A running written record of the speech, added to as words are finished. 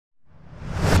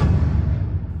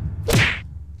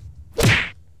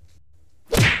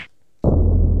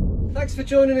Thanks for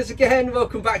joining us again.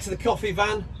 Welcome back to the Coffee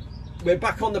Van. We're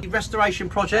back on the restoration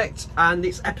project and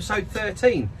it's episode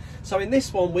 13. So in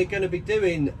this one we're going to be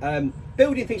doing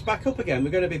building things back up again.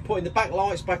 We're going to be putting the back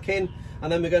lights back in,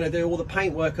 and then we're going to do all the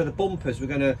paintwork of the bumpers. We're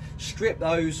going to strip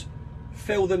those,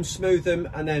 fill them, smooth them,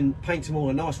 and then paint them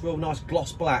all a nice, real nice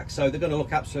gloss black. So they're going to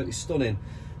look absolutely stunning.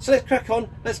 So let's crack on.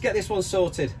 Let's get this one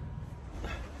sorted.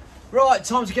 Right,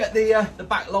 time to get the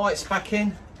back lights back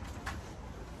in.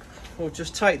 We'll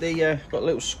just take the got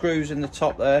little screws in the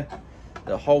top there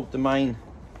that hold the main,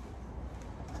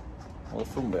 or the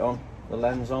front bit on, the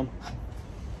lens on.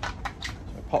 So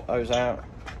pop those out.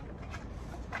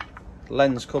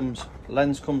 Lens comes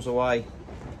away,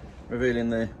 revealing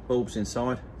the bulbs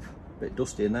inside. A bit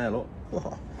dusty in there, look.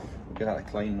 We'll get that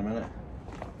clean in a minute.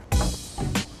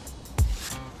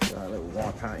 Get that little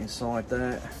wipe out inside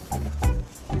there.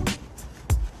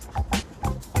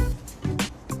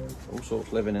 All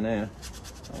sorts living in here.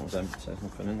 That one's empty, there's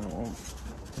nothing in that one.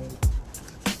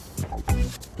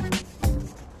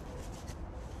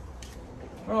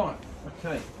 Right,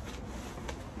 okay.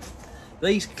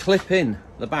 These clip in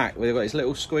the back. We've got these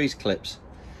little squeeze clips.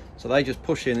 So they just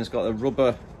push in, it's got a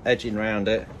rubber edging around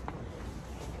it.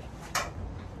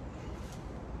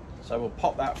 So we'll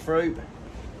pop that through.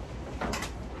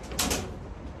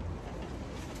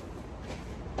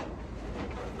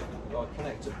 Got a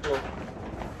connector plug.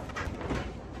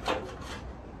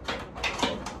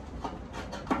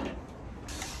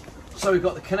 So we've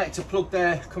got the connector plug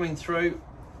there coming through.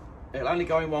 It'll only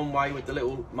go in one way with the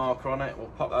little marker on it. We'll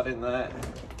pop that in there,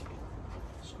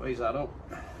 squeeze that up,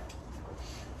 and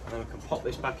then we can pop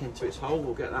this back into its hole.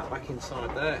 We'll get that back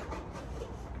inside there.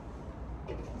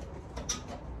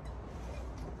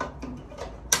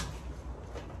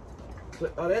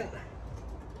 Clip that in.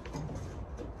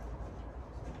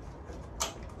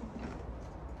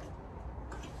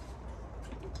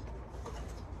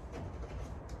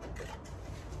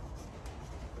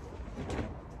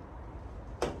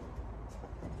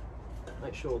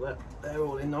 Make sure that they're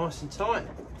all in nice and tight.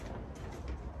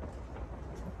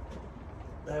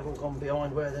 They've all gone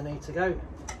behind where they need to go.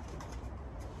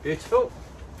 Beautiful.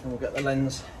 And we'll get the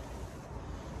lens,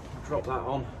 drop that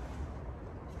on.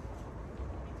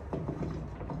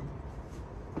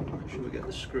 Make sure we get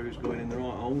the screws going in the right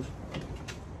holes.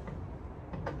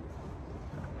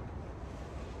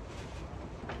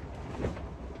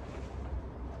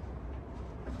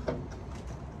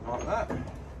 Like that.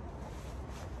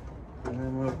 And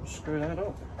then we'll screw that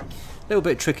up. A little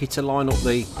bit tricky to line up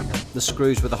the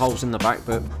screws with the holes in the back,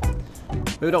 but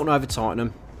we don't over tighten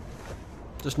them.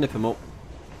 Just nip them up.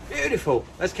 Beautiful.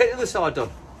 Let's get the other side done.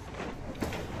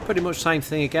 Pretty much same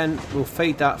thing again. We'll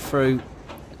feed that through,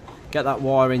 get that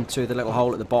wire into the little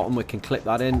hole at the bottom. We can clip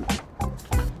that in,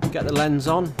 get the lens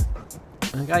on,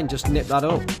 and again just nip that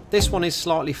up. This one is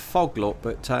slightly fog look,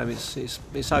 but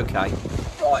it's okay.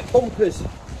 Right, bumpers.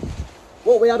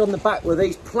 What we had on the back were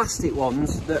these plastic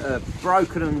ones that are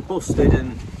broken and busted,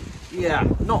 and yeah,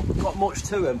 not got much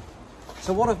to them.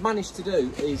 So what I've managed to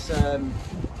do is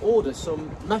order some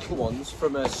metal ones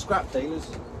from scrap dealers.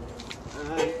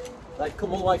 They've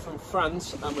come all the way from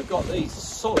France, and we've got these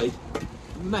solid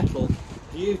metal,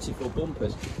 beautiful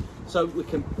bumpers. So we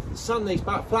can sand these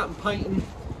back, flatten, paint them,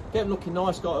 get them looking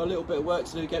nice. Got a little bit of work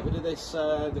to do, get rid of this.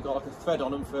 They've got like a thread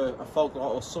on them for a fog light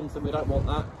or something. We don't want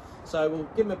that. So we'll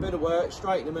give them a bit of work,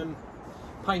 straighten them and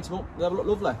paint them up. They'll look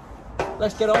lovely.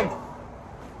 Let's get on.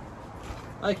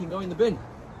 They can go in the bin.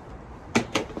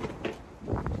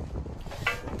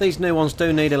 These new ones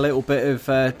do need a little bit of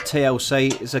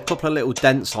TLC. There's a couple of little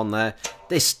dents on there.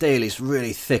 This steel is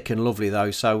really thick and lovely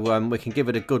though, so we can give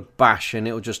it a good bash and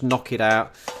it'll just knock it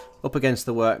out up against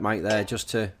the workmate there, just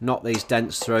to knock these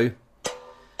dents through.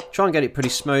 Try and get it pretty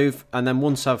smooth, and then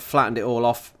once I've flattened it all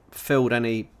off, filled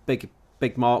any big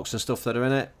marks and stuff that are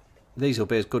in it, these will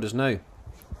be as good as new.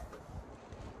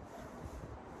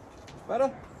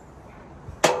 Better?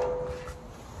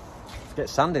 Let's get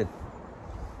sanding.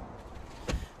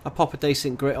 I pop a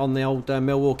decent grit on the old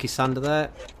Milwaukee sander there,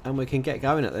 and we can get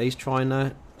going at these, try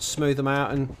and smooth them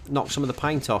out and knock some of the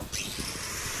paint off.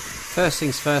 First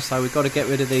things first though, we've got to get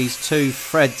rid of these two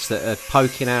threads that are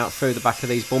poking out through the back of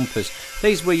these bumpers.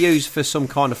 These were used for some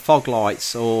kind of fog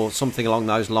lights or something along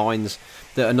those lines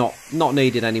that are not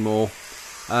needed anymore.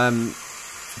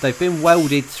 They've been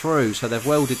welded through, so they've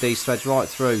welded these threads right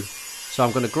through. So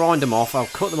I'm going to grind them off. I'll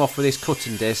cut them off with this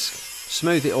cutting disc,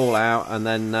 smooth it all out, and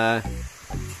then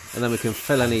we can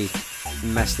fill any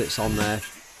mess that's on there.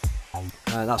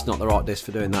 That's not the right disc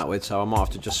for doing that with, so I might have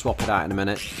to just swap it out in a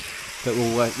minute. But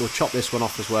we'll chop this one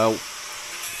off as well.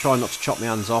 Try not to chop my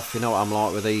hands off. You know what I'm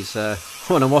like with these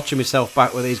when I'm watching myself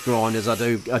back with these grinders, I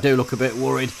do look a bit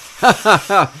worried.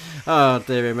 Oh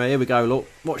dear me, here we go, look,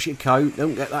 watch your coat,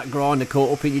 don't get that grinder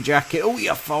caught up in your jacket. Oh,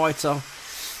 you fighter.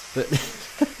 But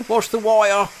watch the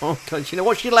wire. Oh, can't you know,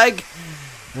 watch your leg.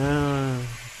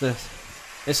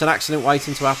 It's an accident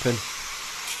waiting to happen.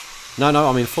 No,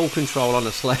 I'm in full control,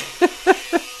 honestly.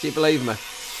 Do you believe me?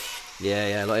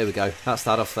 Yeah, look, here we go. That's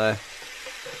that off there.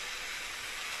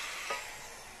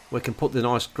 We can put the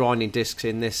nice grinding discs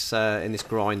in this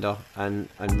grinder and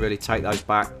really take those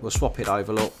back. We'll swap it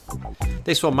over, look.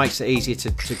 This one makes it easier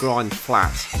to grind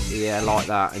flat, yeah, like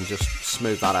that, and just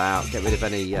smooth that out. Get rid of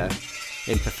any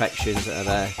imperfections that are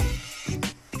there.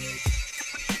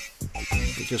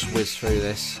 We just whiz through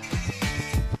this.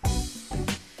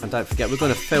 And don't forget, we're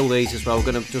going to fill these as well.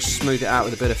 We're going to just smooth it out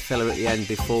with a bit of filler at the end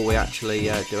before we actually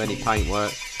do any paint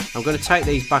work. I'm going to take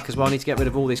these back as well. I need to get rid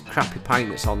of all this crappy paint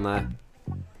that's on there.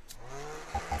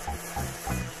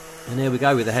 And here we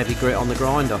go with the heavy grit on the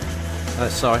grinder.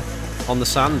 Sorry, on the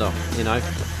sander, you know.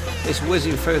 It's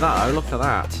whizzing through that, oh, look at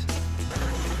that.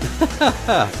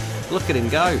 Look at him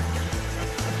go.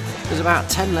 There's about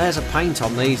 10 layers of paint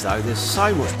on these though. There's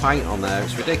so much paint on there,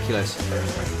 it's ridiculous.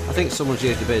 I think someone's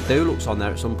used a bit of Dulux on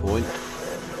there at some point.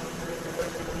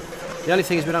 The only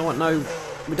thing is we don't know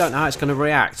how it's going to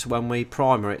react when we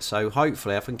primer it, so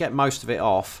hopefully if I can get most of it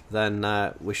off, then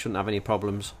we shouldn't have any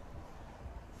problems.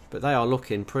 But they are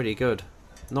looking pretty good.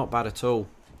 Not bad at all.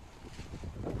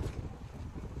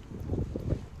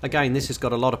 Again, this has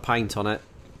got a lot of paint on it.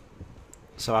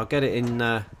 So I'll get it in,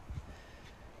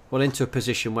 well, into a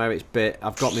position where it's bit.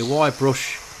 I've got my wire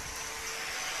brush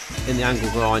in the angle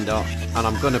grinder, and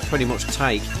I'm going to pretty much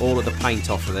take all of the paint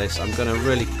off of this. I'm going to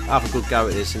really have a good go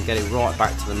at this and get it right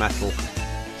back to the metal.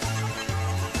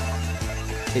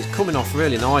 It's coming off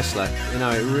really nicely. You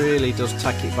know, it really does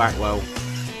take it back well.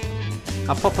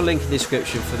 I'll pop a link in the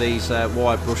description for these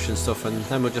wire brush and stuff, and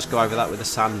then we'll just go over that with a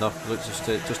sander just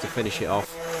to finish it off.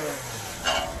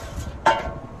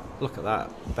 Look at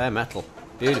that, bare metal,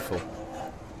 beautiful.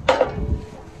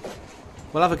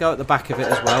 We'll have a go at the back of it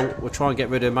as well. We'll try and get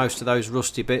rid of most of those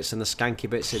rusty bits and the skanky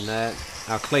bits in there.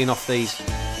 I'll clean off these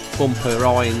bumper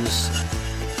irons.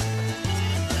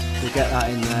 We'll get that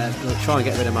in there. We'll try and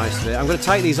get rid of most of it. I'm going to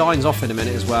take these irons off in a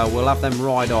minute as well. We'll have them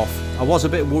ride off. I was a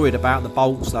bit worried about the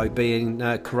bolts though being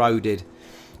corroded,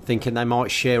 thinking they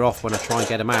might shear off when I try and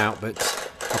get them out, but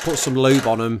I put some lube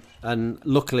on them, and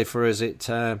luckily for us,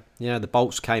 the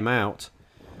bolts came out.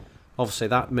 Obviously,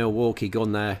 that Milwaukee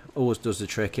gun there always does the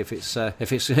trick. If it's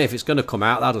going to come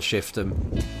out, that'll shift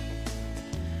them.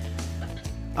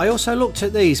 I also looked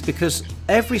at these because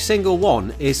every single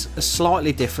one is a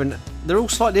slightly different. They're all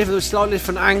slightly different, slightly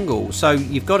different angles. So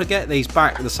you've got to get these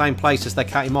back to the same place as they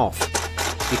came off.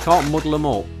 You can't muddle them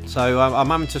up. So I'm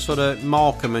having to sort of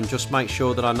mark them and just make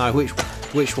sure that I know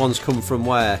which ones come from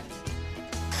where.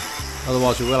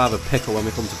 Otherwise, we will have a pickle when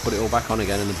we come to put it all back on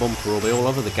again, and the bumper will be all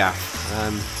over the gaff.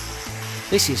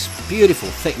 This is beautiful,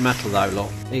 thick metal though.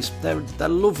 Look, they're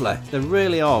lovely. They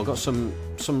really are. Got some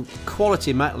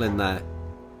quality metal in there.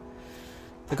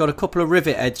 They've got a couple of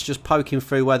rivet heads just poking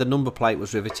through where the number plate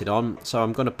was riveted on, so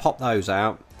I'm going to pop those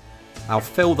out. I'll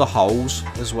fill the holes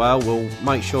as well. We'll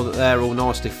make sure that they're all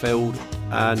nicely filled,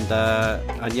 and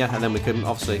then we can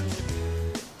obviously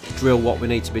drill what we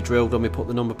need to be drilled when we put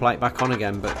the number plate back on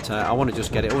again. But I want to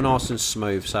just get it all nice and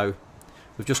smooth. So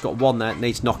we've just got one there that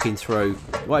needs knocking through.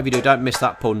 Whatever you do, don't miss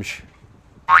that punch.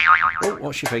 Oh,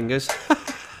 watch your fingers.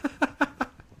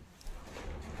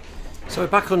 So we're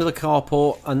back under the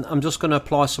carport, and I'm just going to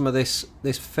apply some of this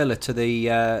filler to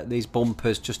these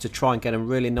bumpers just to try and get them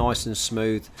really nice and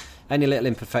smooth. Any little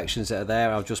imperfections that are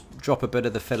there, I'll just drop a bit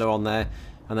of the filler on there,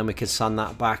 and then we can sand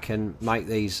that back and make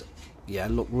these, yeah,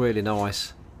 look really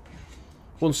nice.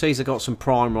 Once these have got some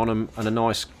primer on them and a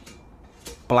nice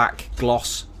black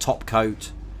gloss top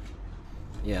coat,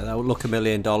 yeah, they'll look $1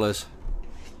 million.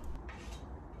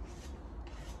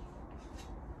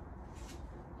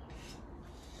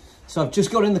 So I've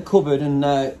just got in the cupboard, and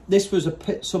this was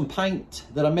some paint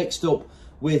that I mixed up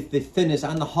with the thinners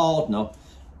and the hardener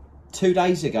 2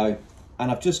 days ago,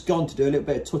 and I've just gone to do a little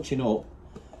bit of touching up,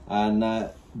 and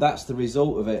that's the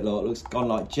result of it. Look, it looks gone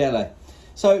like jelly.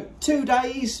 So 2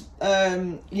 days.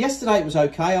 Yesterday it was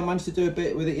okay. I managed to do a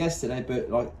bit with it yesterday, but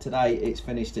like today it's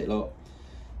finished it. Look.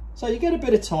 So you get a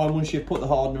bit of time once you've put the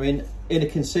hardener in a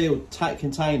concealed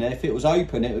container. If it was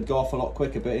open, it would go off a lot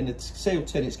quicker, but in a sealed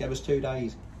tin, it's gave us 2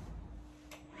 days.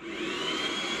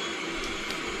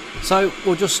 So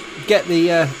we'll just get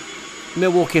the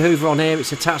Milwaukee Hoover on here.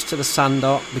 It's attached to the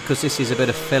sander because this is a bit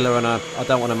of filler, and I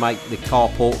don't want to make the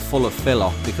carport full of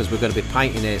filler because we're going to be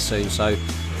painting here soon. So I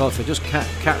thought if I just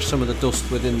catch some of the dust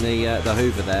within the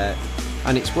Hoover there,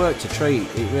 and it's worked a treat,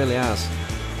 it really has.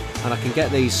 And I can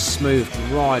get these smoothed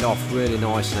right off really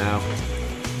nice now.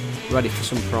 Ready for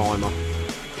some primer.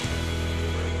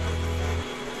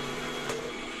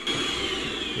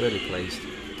 Really pleased.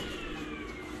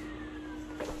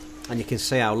 And you can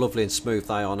see how lovely and smooth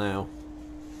they are now.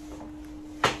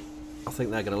 I think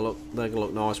they're gonna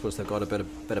look nice once they've got a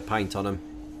bit of paint on them.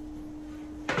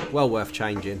 Well worth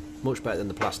changing. Much better than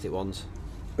the plastic ones.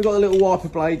 We've got the little wiper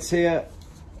blades here,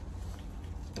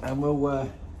 and we'll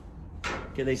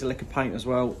get these a lick of paint as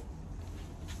well.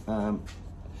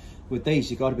 With these,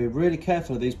 you've got to be really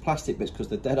careful of these plastic bits because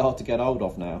they're dead hard to get hold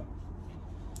of now.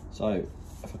 So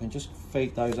if I can just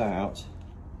feed those out.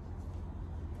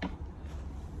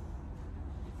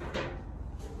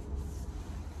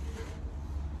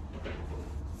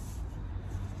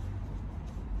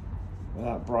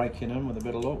 Without breaking them with a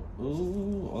bit of luck.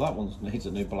 Ooh, well, that one needs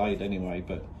a new blade anyway,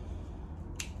 but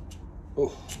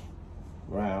ooh,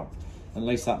 we're out. At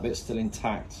least that bit's still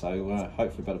intact, so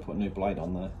hopefully better put a new blade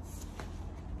on there.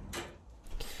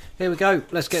 Here we go,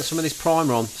 let's get some of this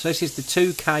primer on. So this is the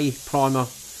 2K primer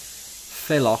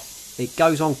filler. It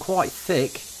goes on quite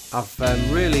thick. I've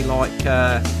really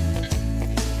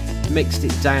mixed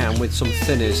it down with some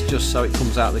thinners just so it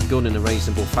comes out of the gun in a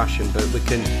reasonable fashion, but we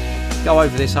can go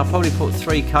over this. I'll probably put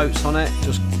 3 coats on it,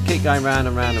 just keep going round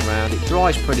and round and round. It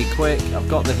dries pretty quick. I've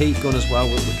got the heat gun as well,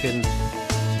 but we can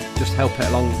just help it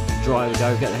along. Dry we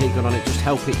go, get the heat gun on it, just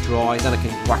help it dry, then I can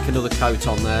whack another coat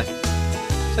on there.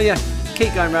 So yeah,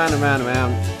 keep going round and round and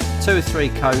round, 2 or 3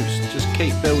 coats, just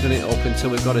keep building it up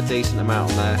until we've got a decent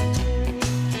amount on there.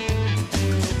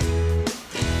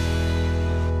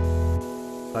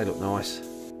 They look nice.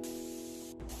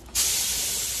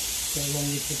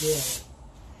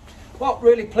 Well,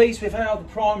 really pleased with how the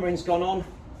primering's gone on.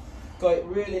 Got it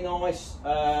really nice,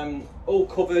 all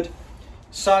covered.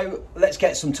 So let's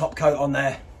get some top coat on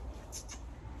there.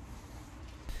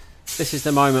 This is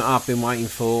the moment I've been waiting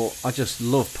for. I just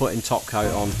love putting top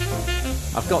coat on.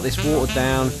 I've got this watered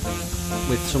down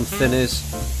with some thinners,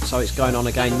 so it's going on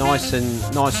again nice and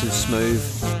smooth.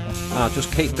 And I'll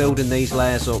just keep building these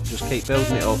layers up, just keep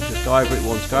building it up, just go over it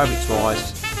once, go over it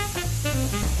twice.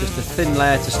 Just a thin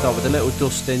layer to start with, a little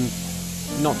dusting.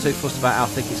 Not too fussed about how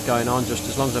thick it's going on, just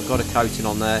as long as I've got a coating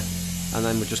on there, and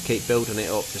then we'll just keep building it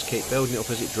up, just keep building it up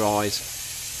as it dries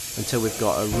until we've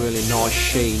got a really nice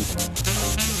sheen.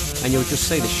 And you'll just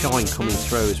see the shine coming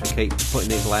through as we keep putting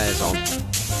these layers on.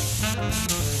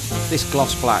 This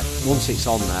gloss black, once it's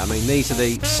on there, I mean these are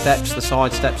the steps, the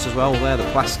side steps as well, they're the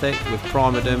plastic, we've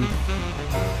primered them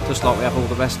just like we have all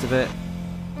the rest of it.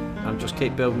 And just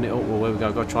keep building it up. Well, there we go,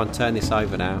 I've got to try and turn this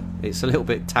over now. It's a little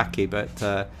bit tacky, but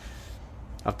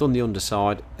I've done the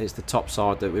underside, it's the top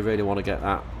side that we really want to get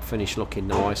that finish looking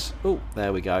nice. Oh,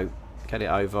 there we go, get it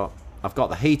over. I've got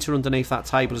the heater underneath that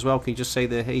table as well, can you just see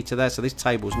the heater there? So this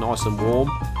table's nice and warm.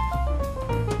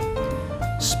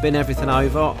 Spin everything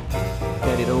over,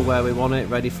 get it all where we want it,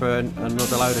 ready for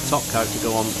another load of top coat to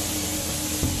go on.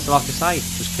 So like I say,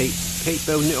 just keep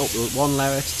building it up one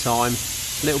layer at a time,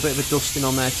 a little bit of a dusting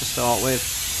on there to start with,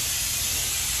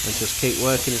 and just keep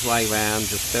working his way round,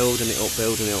 just building it up,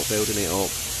 building it up, building it up.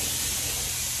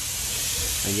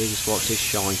 And you just watch this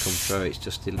shine come through, it's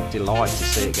just a delight to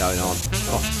see it going on.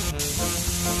 Oh,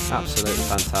 absolutely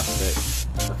fantastic.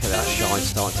 Look at that shine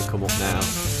starting to come up now.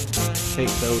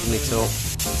 Keep building it up,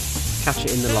 catch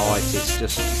it in the light, it's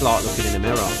just like looking in a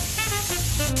mirror.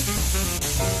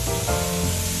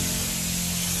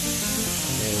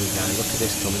 There we go, look at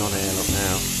this coming on here, look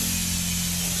now.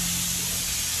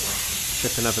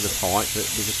 Tripping over the pipe, but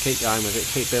we just keep going with it,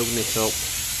 keep building it up.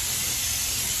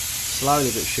 Slowly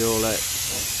but surely,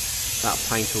 that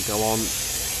paint will go on.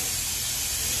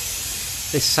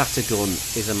 This Sata gun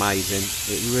is amazing.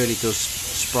 It really does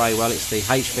spray well. It's the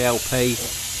HVLP.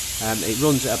 It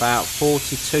runs at about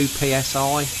 42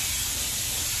 psi.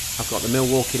 I've got the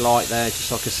Milwaukee light there just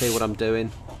so I can see what I'm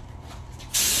doing.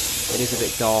 It is a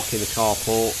bit dark in the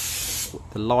carport.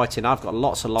 The lighting, I've got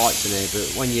lots of lights in here,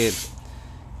 but when you're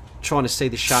trying to see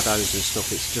the shadows and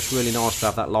stuff, it's just really nice to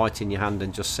have that light in your hand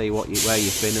and just see where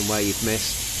you've been and where you've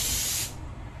missed.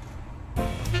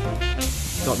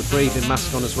 Got the breathing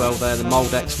mask on as well there, the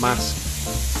Moldex mask.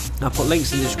 I'll put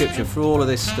links in the description for all of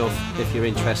this stuff if you're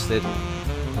interested.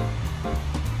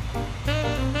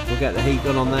 We'll get the heat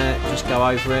gun on there, just go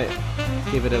over it,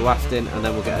 give it a wafting, and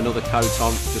then we'll get another coat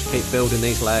on. Just keep building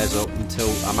these layers up until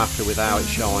I'm happy with how it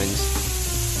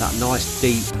shines. That nice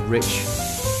deep rich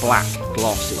black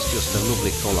gloss. It's just a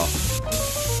lovely colour.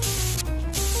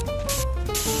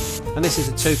 And this is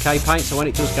a 2K paint, so when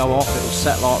it does go off, it will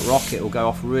set like rock. It will go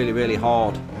off really, really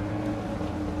hard.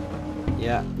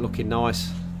 Yeah, looking nice.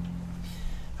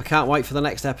 I can't wait for the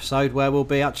next episode where we'll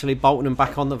be actually bolting them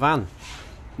back on the van,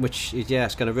 which is, yeah,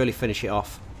 it's going to really finish it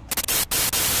off.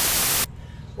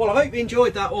 Well, I hope you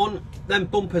enjoyed that one. Them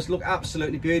bumpers look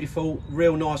absolutely beautiful,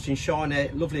 real nice and shiny,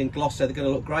 lovely and glossy. They're going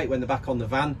to look great when they're back on the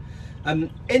van.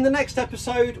 In the next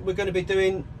episode, we're going to be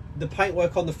doing the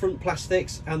paintwork on the front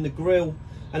plastics and the grille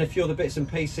and a few other bits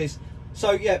and pieces.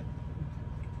 So yeah,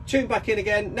 tune back in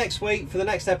again next week for the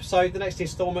next episode, the next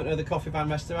instalment of the coffee van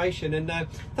restoration. And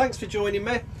thanks for joining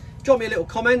me. Drop me a little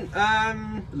comment.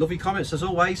 Love your comments as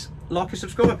always. Like and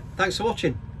subscribe. Thanks for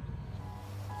watching.